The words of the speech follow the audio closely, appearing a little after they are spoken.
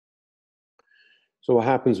So what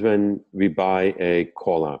happens when we buy a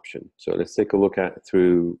call option? So let's take a look at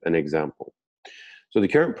through an example. So the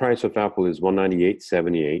current price of Apple is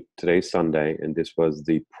 $198.78. Today's Sunday, and this was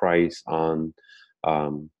the price on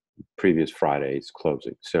previous Friday's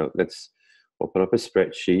closing. So let's open up a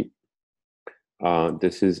spreadsheet.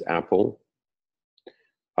 This is Apple.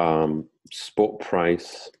 Spot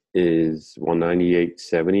price is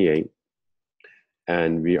 $198.78,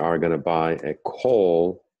 and we are going to buy a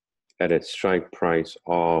call at a strike price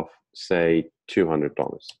of, say, $200.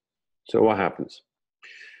 So what happens?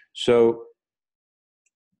 So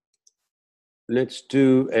let's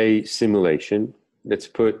do a simulation. Let's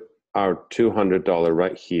put our $200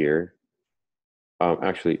 right here.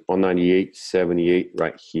 Actually, $198.78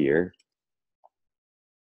 right here.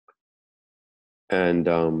 And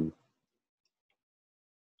I'm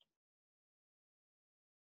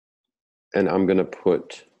going to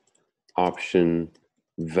put option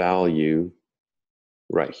value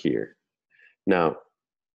right here. Now,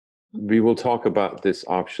 we will talk about this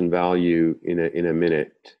option value in a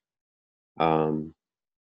minute, but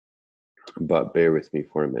bear with me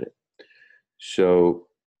for a minute. So,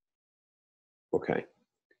 okay.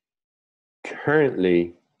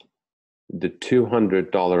 Currently, the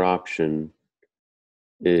 $200 option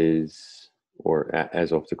is, or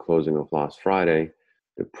as of the closing of last Friday,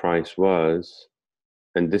 the price was,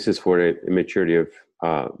 and this is for a maturity of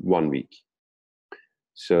 1 week.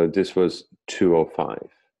 So this was $205,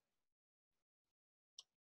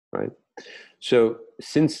 right? So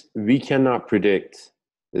since we cannot predict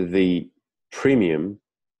the premium,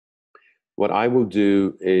 what I will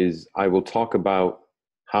do is I will talk about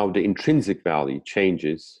how the intrinsic value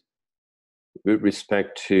changes with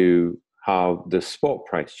respect to how the spot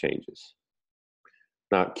price changes.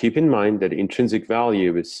 Now, keep in mind that intrinsic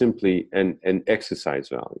value is simply an exercise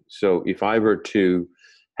value. So if I were to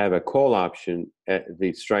have a call option at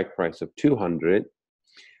the strike price of 200,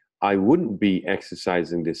 I wouldn't be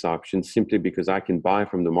exercising this option simply because I can buy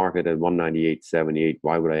from the market at 198.78.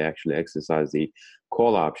 Why would I actually exercise the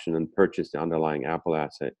call option and purchase the underlying Apple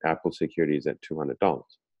asset, Apple securities at $200?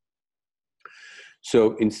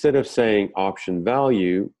 So instead of saying option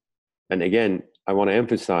value, and again, I want to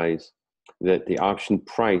emphasize that the option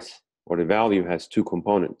price or the value has two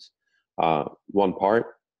components. One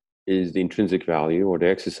part is the intrinsic value or the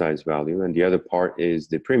exercise value, and the other part is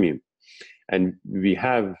the premium. And we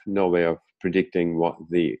have no way of predicting what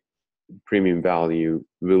the premium value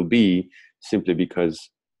will be simply because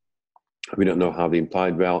we don't know how the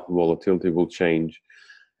implied volatility will change,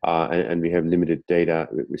 and we have limited data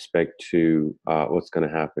with respect to what's going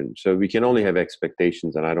to happen. So we can only have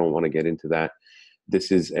expectations, and I don't want to get into that.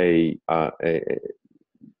 This is a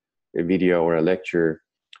video or a lecture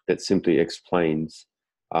that simply explains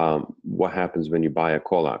what happens when you buy a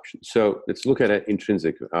call option. So let's look at an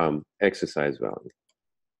intrinsic exercise value.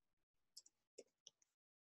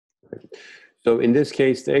 So in this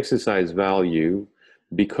case, the exercise value,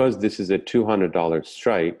 because this is a $200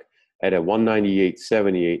 strike, at a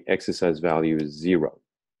 198.78 exercise value is 0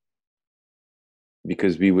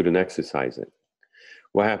 because we wouldn't exercise it.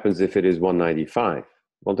 What happens if it is 195?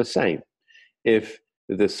 Well, the same. If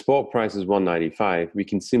the spot price is 195, we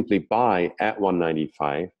can simply buy at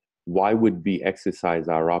 195. Why would we exercise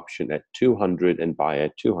our option at 200 and buy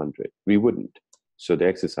at 200? We wouldn't. So the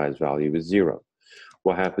exercise value is 0.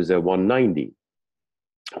 What happens at 190?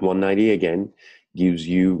 190 again gives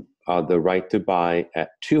you the right to buy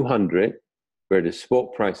at 200, where the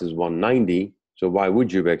spot price is 190. So why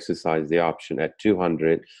would you exercise the option at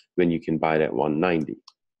 200 when you can buy it at 190?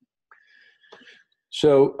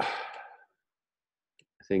 So I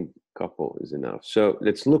think a couple is enough. So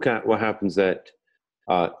let's look at what happens at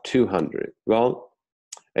 200. Well,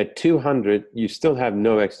 at 200, you still have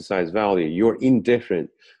no exercise value. You're indifferent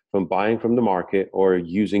from buying from the market or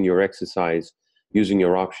using your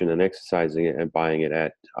option and exercising it and buying it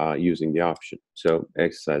at using the option. So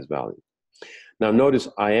exercise value. Now notice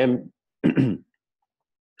I am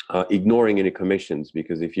ignoring any commissions,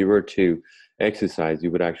 because if you were to exercise,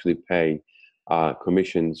 you would actually pay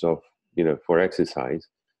commissions of, for exercise,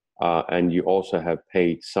 and you also have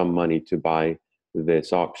paid some money to buy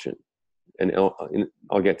this option. And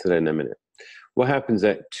I'll get to that in a minute. What happens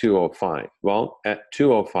at 205? Well, at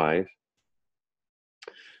 205,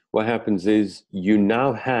 what happens is you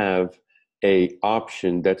now have a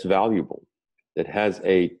option that's valuable, that has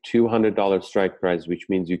a $200 strike price, which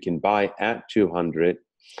means you can buy at 200,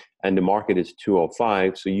 and the market is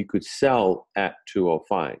 205, so you could sell at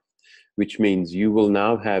 205, which means you will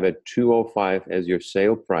now have a 205 as your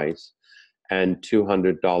sale price and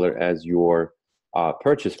 $200 as your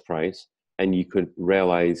purchase price, and you could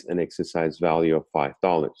realize an exercise value of $5.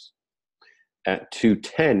 At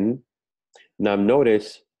 210, now notice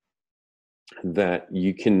that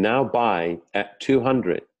you can now buy at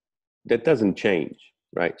 200. That doesn't change,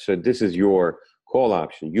 right? So this is your call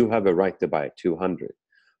option. You have a right to buy at 200.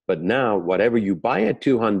 But now, whatever you buy at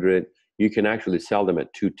 200, you can actually sell them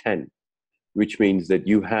at 210, which means that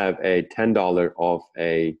you have a $10 of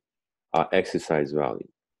a exercise value.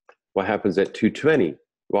 What happens at 220?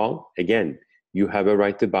 Well, again, you have a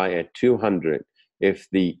right to buy at 200. If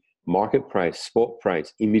the market price, spot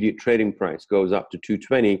price, immediate trading price goes up to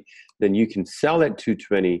 220, then you can sell at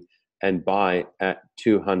 220 and buy at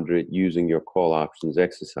 200 using your call options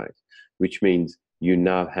exercise, which means you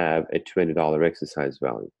now have a $20 exercise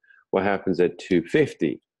value. What happens at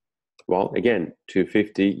 250? Well, again,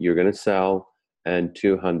 250 you're going to sell, and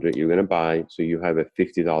 200 you're going to buy, so you have a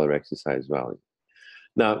 $50 exercise value.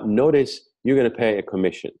 Now, notice you're going to pay a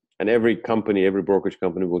commission, and every company, every brokerage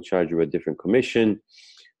company will charge you a different commission.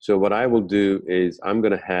 So what I will do is I'm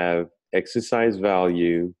going to have exercise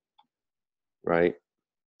value, right,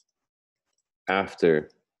 after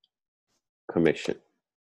commission.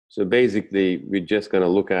 So basically, we're just going to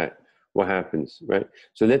look at what happens, right?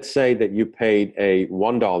 So let's say that you paid a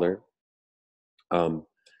 $1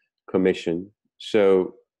 commission.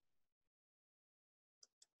 So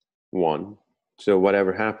so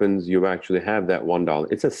whatever happens, you actually have that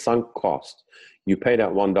 $1. It's a sunk cost. You pay that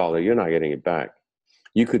 $1, you're not getting it back.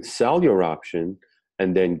 You could sell your option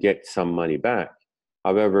and then get some money back.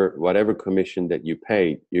 However, whatever commission that you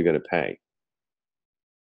paid, you're going to pay.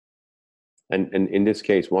 And in this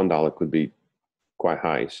case, $1 could be quite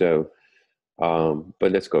high. So,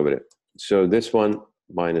 but let's go with it. So this one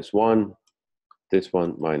 -1, this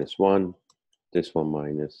one -1, this one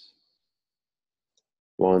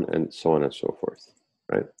 -1, and so on and so forth,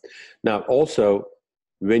 right? Now, also,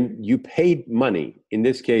 when you paid money, in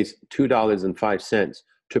this case, $2.05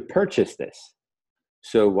 to purchase this.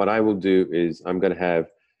 So what I will do is I'm going to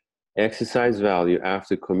have exercise value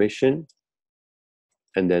after commission,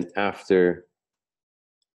 and then after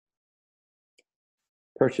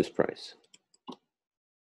purchase price.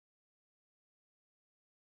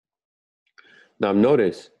 Now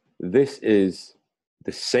notice, this is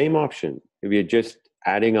the same option if you're just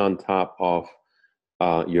adding on top of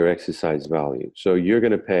your exercise value. So you're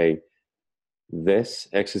going to pay this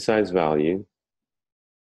exercise value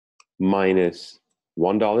minus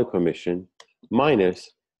 $1 commission minus,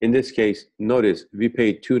 in this case, notice we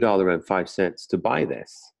paid $2.05 to buy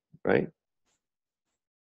this, right?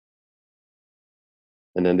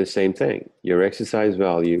 And then the same thing, your exercise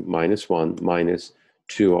value -1 minus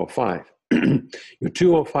 205. Your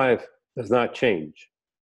 205 does not change.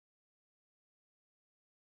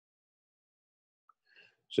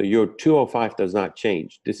 So your 205 does not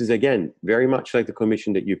change. This is, again, very much like the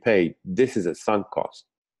commission that you paid. This is a sunk cost,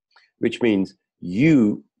 which means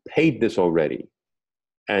you paid this already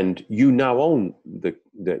and you now own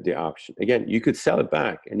the option. Again, you could sell it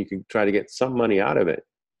back and you could try to get some money out of it,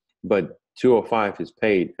 but 205 is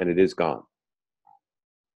paid and it is gone.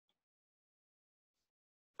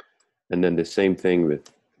 And then the same thing with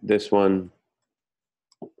this one,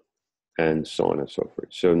 and so on and so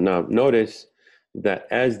forth. So now notice that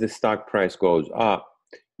as the stock price goes up,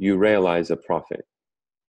 you realize a profit.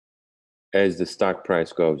 As the stock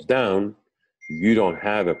price goes down, you don't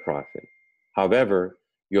have a profit. However,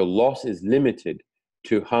 your loss is limited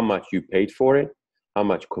to how much you paid for it, how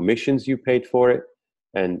much commissions you paid for it,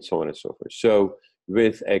 and so on and so forth. So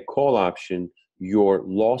with a call option, your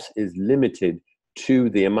loss is limited to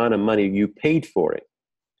the amount of money you paid for it.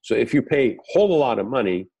 So if you pay a whole lot of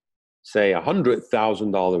money, say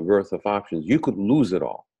 $100,000 worth of options, you could lose it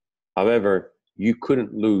all. However, you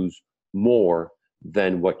couldn't lose more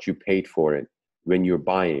than what you paid for it when you're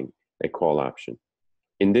buying a call option.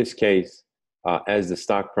 In this case, as the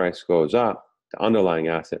stock price goes up, the underlying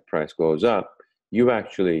asset price goes up, you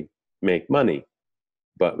actually make money.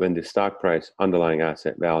 But when the stock price, underlying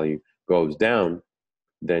asset value goes down,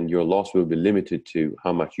 then your loss will be limited to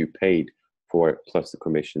how much you paid for it, plus the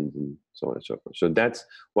commissions and so on and so forth. So that's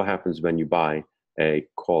what happens when you buy a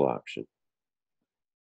call option.